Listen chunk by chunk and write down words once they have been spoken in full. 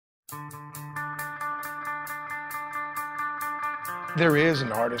There is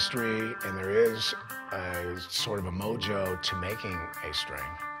an artistry and there is a sort of a mojo to making a string.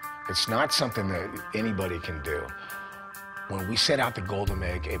 It's not something that anybody can do. When we set out the goal to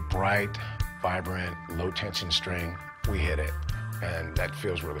make a bright, vibrant, low-tension string, we hit it, and that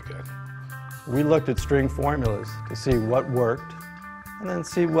feels really good. We looked at string formulas to see what worked and then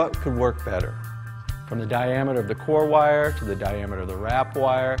see what could work better. From the diameter of the core wire to the diameter of the wrap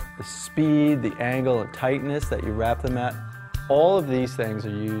wire, the speed, the angle and tightness that you wrap them at, all of these things are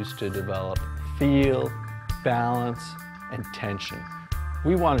used to develop feel, balance, and tension.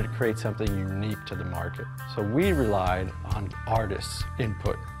 We wanted to create something unique to the market, so we relied on artists'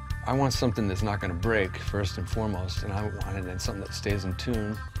 input. I want something that's not going to break, first and foremost, and I wanted something that stays in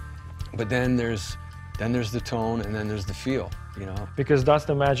tune. But then there's the tone, and then there's the feel, you know? Because that's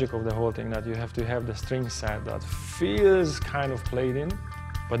the magic of the whole thing, that you have to have the string set that feels kind of played in,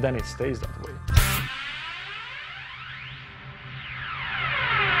 but then it stays that way.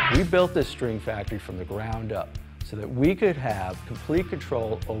 We built this string factory from the ground up so that we could have complete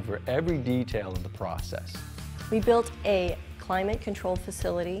control over every detail of the process. We built a climate-controlled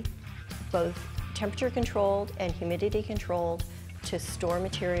facility, both temperature-controlled and humidity-controlled, to store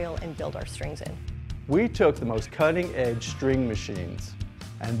material and build our strings in. We took the most cutting-edge string machines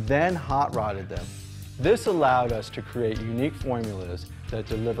and then hot-rodded them. This allowed us to create unique formulas that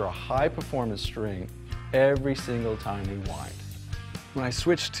deliver a high-performance string every single time we wind. When I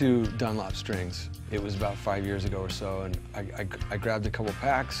switched to Dunlop strings, it was about 5 years ago or so, and I grabbed a couple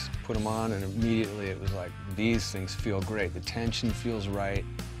packs, put them on, and immediately it was like, these things feel great. The tension feels right,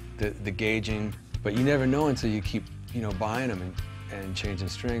 the gauging, but you never know until you keep, you know, buying them and changing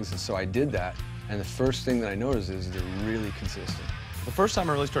strings, and so I did that, and the first thing that I noticed is they're really consistent. The first time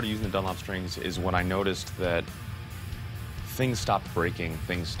I really started using the Dunlop strings is when I noticed that things stopped breaking,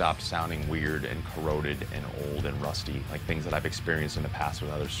 things stopped sounding weird and corroded and old and rusty, like things that I've experienced in the past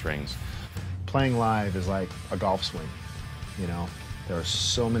with other strings. Playing live is like a golf swing, you know? There are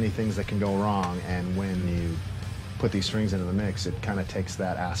so many things that can go wrong, and when you put these strings into the mix, it kind of takes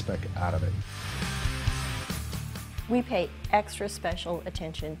that aspect out of it. We pay extra special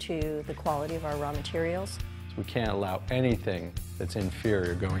attention to the quality of our raw materials. We can't allow anything that's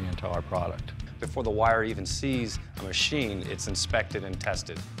inferior going into our product. Before the wire even sees a machine, it's inspected and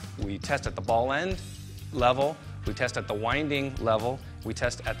tested. We test at the ball end level, we test at the winding level, we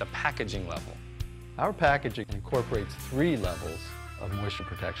test at the packaging level. Our packaging incorporates 3 levels of moisture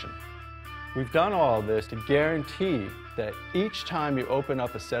protection. We've done all of this to guarantee that each time you open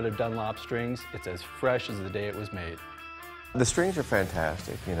up a set of Dunlop strings, it's as fresh as the day it was made. The strings are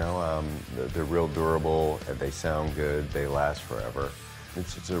fantastic, you know, they're real durable, they sound good, they last forever.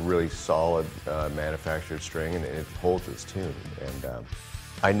 It's a really solid manufactured string, and it holds its tune. And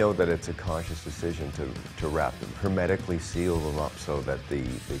I know that it's a conscious decision to wrap them, hermetically seal them up so that the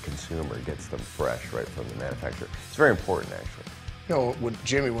consumer gets them fresh right from the manufacturer. It's very important, actually. You know, when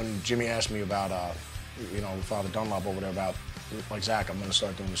Jimmy asked me about, you know, Father Dunlop over there about, like, Zach, I'm going to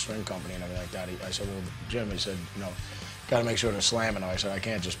start doing the string company and everything like that. I said, well, Jim, he said, you know, got to make sure they're slamming. I said, I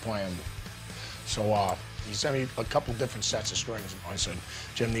can't just play them. So he sent me a couple different sets of strings. I said,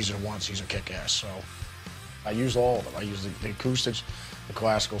 Jim, these are the ones, these are kick-ass. So I use all of them. I use the acoustics, the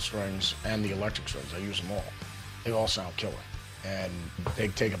classical strings, and the electric strings. I use them all. They all sound killer. And they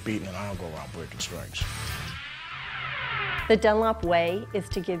take a beating, and I don't go around breaking strings. The Dunlop way is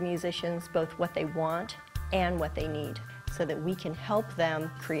to give musicians both what they want and what they need, so that we can help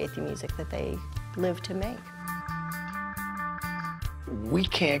them create the music that they live to make. We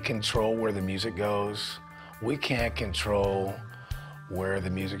can't control where the music goes. We can't control where the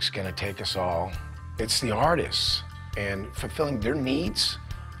music's gonna take us all. It's the artists, and fulfilling their needs,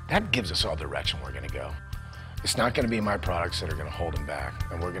 that gives us all direction we're gonna go. It's not gonna be my products that are gonna hold them back,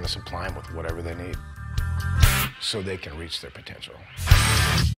 and we're gonna supply them with whatever they need so they can reach their potential.